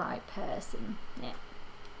was the right person. Yeah.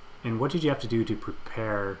 And what did you have to do to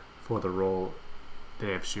prepare for the role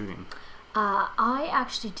day of shooting? I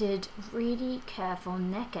actually did really careful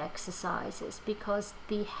neck exercises because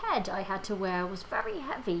the head I had to wear was very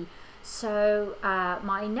heavy. So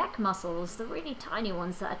my neck muscles, the really tiny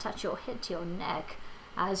ones that attach your head to your neck,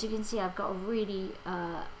 As you can see, I've got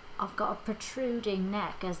a protruding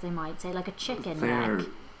neck, as they might say, like a chicken neck.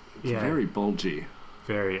 It's very bulgy.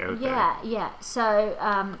 Very out there. Yeah. So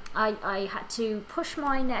I had to push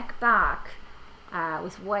my neck back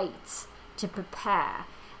with weights to prepare.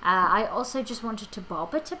 I also just wanted to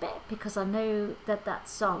bob it a bit because I knew that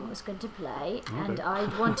song was going to play, and I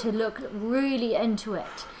want to look really into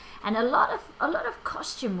it. And a lot of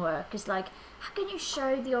costume work is like, how can you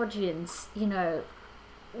show the audience,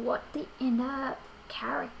 what the inner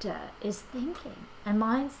character is thinking? And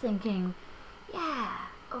mine's thinking, I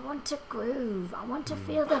want to groove. I want to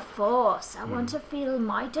feel the force. I want to feel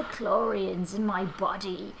midichlorians in my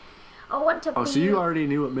body. I want to. So you already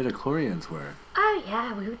knew what midichlorians were? Oh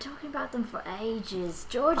yeah, we were talking about them for ages.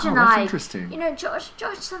 George and that's I. Interesting. George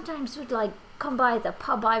sometimes would come by the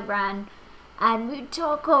pub I ran, and we'd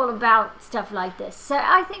talk all about stuff like this. So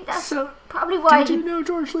I think that's probably why. Did you know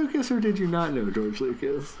George Lucas or did you not know George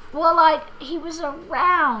Lucas? Well, he was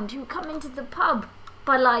around. He would come into the pub,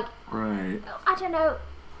 but right. I don't know.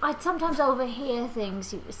 I'd sometimes overhear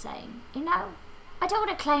things he was saying. I don't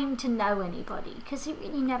want to claim to know anybody because he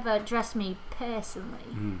really never addressed me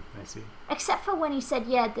personally. I see. Except for when he said,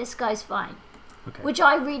 "Yeah, this guy's fine," okay. Which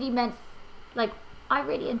I really meant, I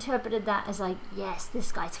really interpreted that as yes,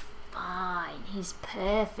 this guy's fine. He's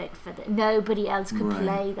perfect for that. Nobody else could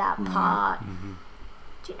play that part. Mm-hmm.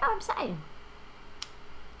 Do you know what I'm saying?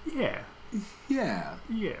 Yeah. Yeah.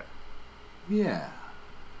 Yeah. Yeah.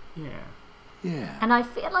 Yeah. Yeah. And I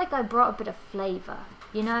feel like I brought a bit of flavour.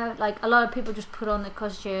 A lot of people just put on the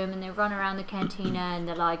costume and they run around the cantina and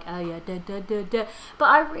they're like, oh yeah, da da da da. But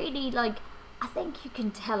I really I think you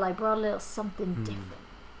can tell I brought a little something different.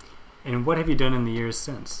 And what have you done in the years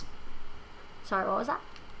since? Sorry, what was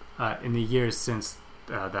that? In the years since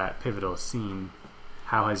that pivotal scene,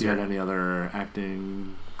 how has you had any other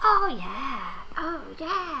acting? Oh yeah.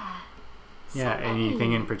 Yeah,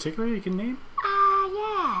 anything in particular you can name?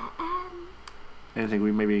 Yeah. Anything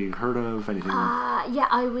we maybe heard of? Anything? Yeah,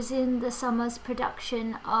 I was in the summer's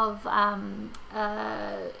production of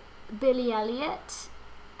Billy Elliot.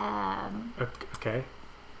 Okay.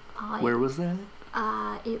 Where was that?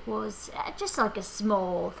 It was just a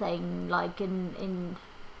small thing, in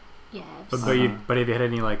yeah. But have you had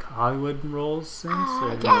any Hollywood roles since?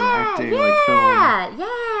 Acting, film?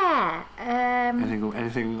 Yeah.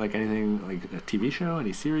 Anything like a TV show,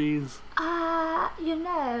 any series?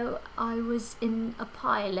 I was in a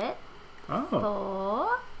pilot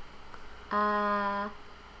for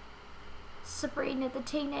Sabrina the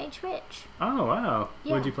Teenage Witch. Oh wow!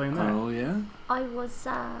 Yeah. What did you play in that? Oh yeah. I was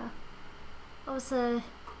a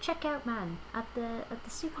checkout man at the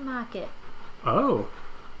supermarket. Oh.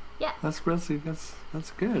 Yeah. That's good.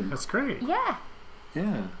 That's great. Yeah.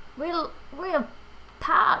 Yeah. Real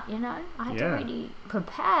part, I had to really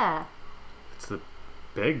prepare. It's the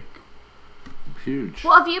big. Huge.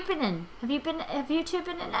 What have you been in? Have you two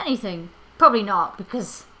been in anything? Probably not,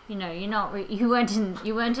 because you're not. You weren't in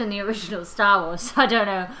the original Star Wars. So I don't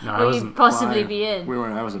know what you'd possibly be in.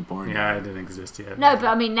 I wasn't born yet. Yeah, I didn't exist yet. No, but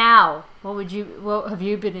I mean now. What have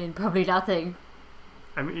you been in? Probably nothing.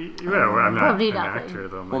 I mean, I'm not an actor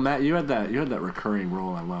though. Well, Matt, you had that recurring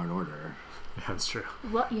role on Law and Order. Yeah, that's true.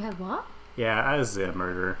 What you had? What? Yeah, I was a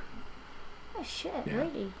murderer. Oh shit! Yeah.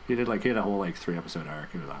 Really? He had a whole 3-episode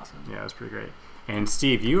arc. It was awesome. Yeah, it was pretty great. And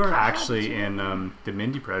Steve, you are actually in the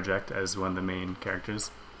Mindy Project as one of the main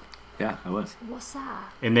characters. Yeah, I was. What's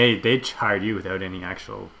that? And they hired you without any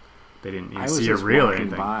actual. They didn't even see your reel or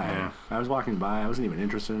anything. Yeah. I was walking by. I wasn't even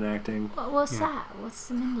interested in acting. What's that? What's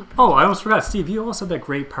the Mindy Project? Oh, I almost forgot. Steve, you also had that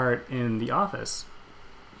great part in The Office.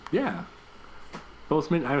 Yeah. Both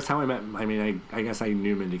Mindy. That's how I met. I mean, I guess I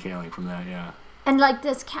knew Mindy Kaling from that. Yeah. And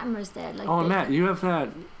there's cameras there. Matt, you have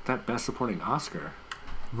that Best Supporting Oscar.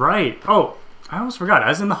 Right. Oh, I almost forgot. I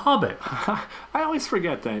was in The Hobbit. I always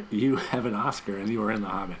forget that you have an Oscar and you were in The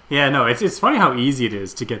Hobbit. Yeah, no, it's funny how easy it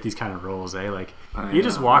is to get these kind of roles, eh? You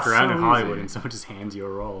just walk around in Hollywood and someone just hands you a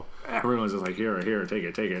role. Everyone's just here, take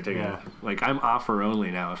it. Yeah. I'm offer only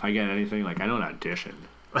now. If I get anything, I don't audition.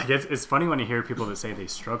 It's funny when you hear people that say they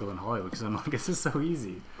struggle in Hollywood because I'm like, this is so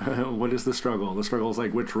easy. What is the struggle? The struggle is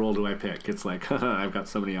which role do I pick? It's I've got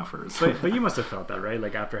so many offers. but you must have felt that, right?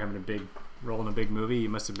 After having a big role in a big movie, you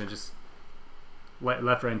must have been just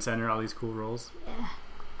left, right, and center, all these cool roles.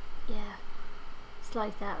 Yeah. It's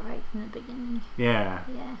like that right from the beginning. Yeah.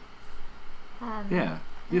 Yeah.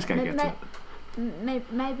 This guy gets it.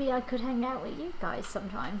 Maybe I could hang out with you guys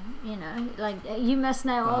sometime. You must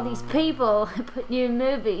know all these people putting you in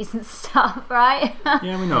movies and stuff, right?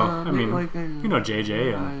 Yeah, we know. I mean, we know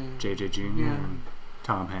JJ and JJ Jr.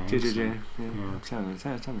 Tom Hanks. JJJ. Yeah. I'm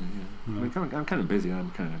kind of busy.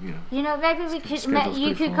 I'm kind of, You know, maybe we could. schedule's You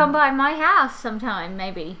pretty could full. come by my house sometime.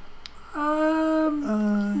 Maybe. Yeah.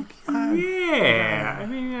 I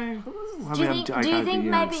mean, Do you think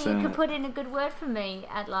maybe you could put in a good word for me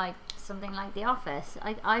at like something like The Office?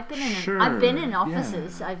 I've been in I've been in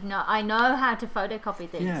offices. Yeah. I know how to photocopy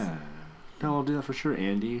things. Yeah. No, I'll do that for sure,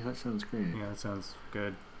 Andy. That sounds great. yeah, that sounds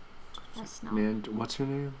good. That's not. Man, what's your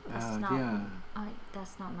name? That's not. Yeah.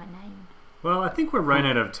 That's not my name. Well, I think we're running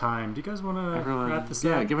out of time. Do you guys want to Everyone, wrap this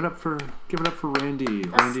yeah, up? give it up for Randy.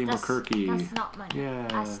 That's, Randy that's, McCurkey. That's not my name. Yeah.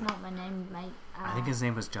 That's not my name, mate. I think his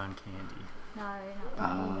name was John Candy. No,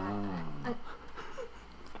 not that.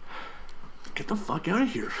 Get the fuck out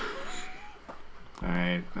of here. All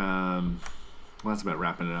right. Well, that's about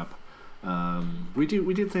wrapping it up. We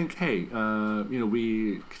did think, hey,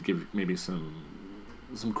 we could give maybe some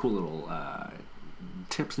cool little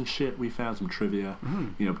tips and shit. We found some trivia.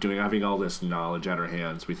 Having all this knowledge at our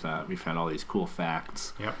hands, we thought we found all these cool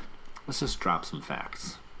facts. Yep. Let's just drop some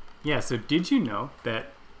facts. Yeah, so did you know that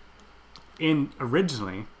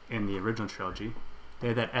originally in the original trilogy, they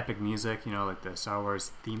had that epic music, like the Star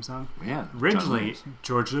Wars theme song? Yeah. Originally,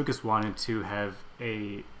 George Lucas wanted to have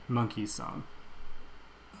a Monkees song.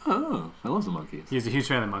 Oh, I love the Monkees. He's a huge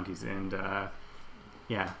fan of the Monkees, and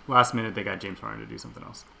last minute they got James Horner to do something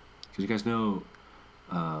else. Did you guys know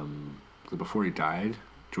that before he died,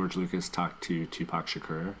 George Lucas talked to Tupac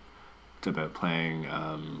Shakur about playing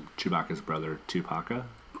Chewbacca's brother, Chewbacca?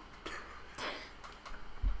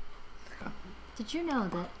 Did you know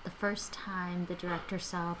that the first time the director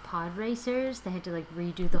saw pod racers, they had to like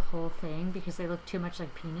redo the whole thing because they looked too much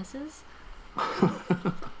like penises?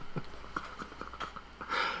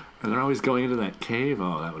 And they're always going into that cave?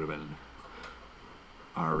 Oh, that would have been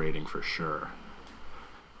R rating for sure.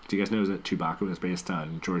 Do you guys know that Chewbacca was based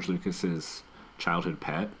on George Lucas's childhood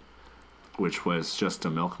pet, which was just a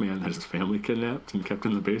milkman that his family kidnapped and kept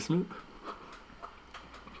in the basement?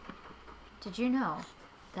 Did you know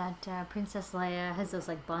that Princess Leia has those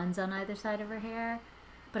like buns on either side of her hair?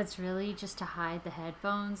 But it's really just to hide the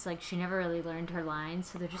headphones. Like, she never really learned her lines,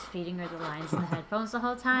 so they're just feeding her the lines in the headphones the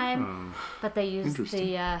whole time. But they use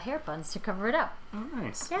the hair buns to cover it up. Oh,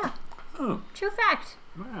 nice. Yeah. Oh. True fact.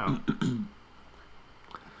 Wow.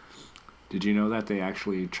 Did you know that they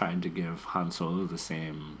actually tried to give Han Solo the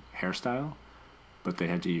same hairstyle, but they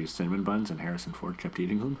had to use cinnamon buns and Harrison Ford kept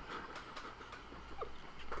eating them?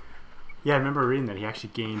 Yeah, I remember reading that he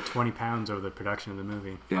actually gained 20 pounds over the production of the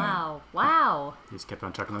movie. Yeah. Wow. He just kept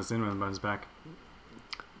on chucking those cinnamon buns back.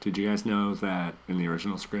 Did you guys know that in the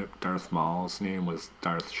original script, Darth Maul's name was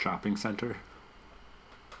Darth Shopping Center?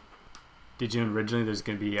 Did you know originally there's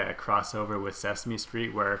going to be a crossover with Sesame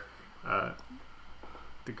Street where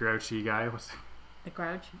the grouchy guy was... The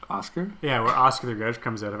Grouch? Oscar? Yeah, where Oscar the Grouch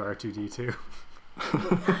comes out of R2-D2.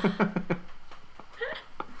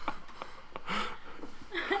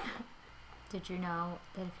 Did you know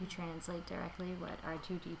that if you translate directly what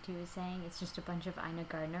R2-D2 is saying, it's just a bunch of Ina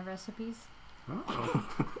Gardner recipes?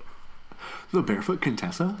 Oh. The Barefoot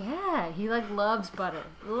Contessa? Yeah, he like loves butter.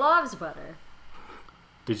 Loves butter.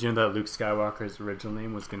 Did you know that Luke Skywalker's original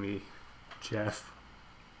name was going to be Jeff?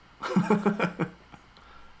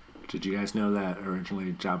 Did you guys know that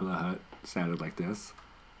originally Jabba the Hutt sounded like this?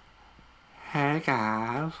 Hey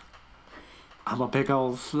guys, I'm a big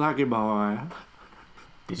old sluggy boy.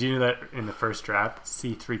 Did you know that in the first draft,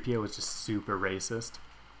 C-3PO was just super racist?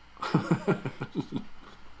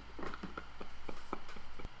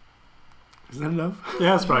 Is that enough?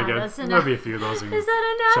 Yeah, that's probably good. That's There'll enough. be a few of those. Is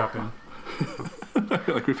that enough? Shopping. I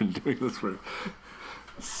feel like we've been doing this for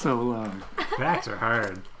so long. Facts are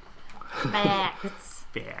hard. Facts.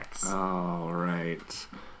 Facts. All right.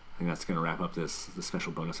 I think that's going to wrap up this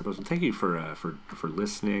special bonus episode. Thank you for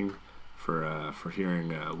listening, for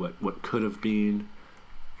hearing what could have been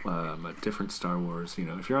a different Star Wars.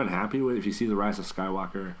 If you're unhappy with, if you see the Rise of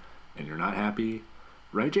Skywalker and you're not happy,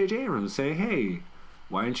 write J.J. Abrams and say, hey,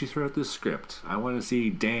 why didn't you throw out this script? I want to see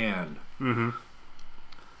Dan. Mm-hmm.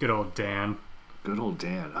 Good old Dan. Good old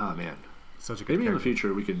Dan. Oh man. Such a good Maybe in the character.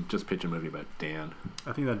 future we can just pitch a movie about Dan.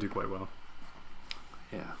 I think that'd do quite well.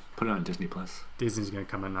 Yeah. Put it on Disney Plus. Disney's gonna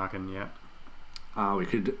come in knocking yet. We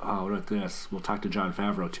could. Oh, what about this? We'll talk to Jon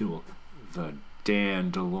Favreau too. The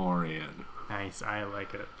Dan DeLorean. Nice, I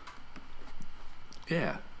like it.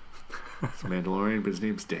 Yeah. It's a Mandalorian, but his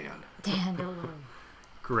name's Dan. Dan DeLorean.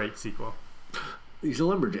 Great sequel. He's a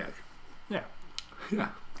lumberjack. Yeah. Yeah.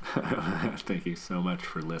 Thank you so much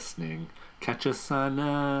for listening. Catch us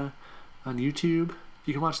on YouTube.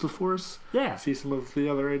 You can watch The Force. Yeah. See some of the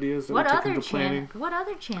other ideas that What we took other into planning. What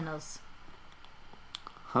other channels?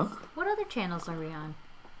 Huh? What other channels are we on?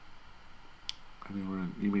 I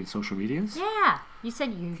mean, you mean social medias? Yeah. You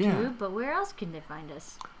said YouTube, Yeah. but where else can they find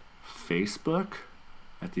us? Facebook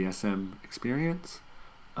at the SM Experience.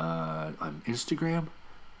 On Instagram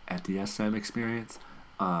at the SM Experience.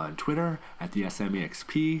 On Twitter at the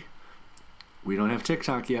SMEXP. We don't have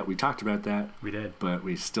TikTok yet. We talked about that. We did. But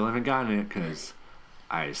we still haven't gotten it because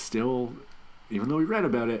I still, even though we read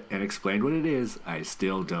about it and explained what it is, I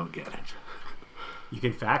still don't get it. You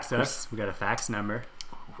can fax us. We got a fax number.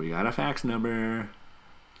 We got a fax number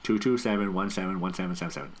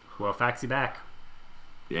 227-171777. Well, fax you back.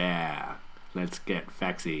 Yeah. Let's get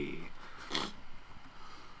faxy.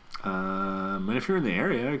 And if you're in the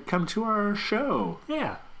area, come to our show.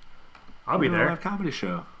 Yeah. I'll be We're there. a live comedy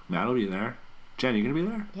show. Matt will be there. Jen, you gonna be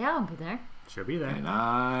there? Yeah, I'll be there. She'll be there. And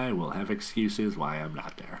I will have excuses why I'm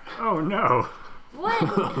not there. Oh, no. What?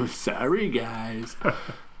 Oh, sorry, guys.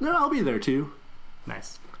 No, I'll be there too.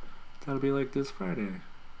 Nice. That'll be like this Friday.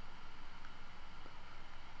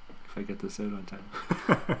 If I get this out on time.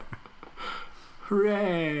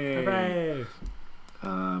 Hooray! Bye-bye.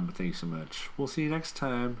 Thank you so much. We'll see you next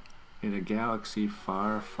time in a galaxy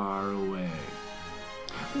far, far away.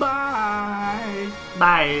 Bye!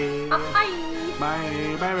 Bye. Bye.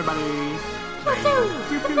 Bye! Bye, everybody!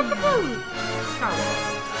 Star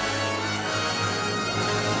Wars.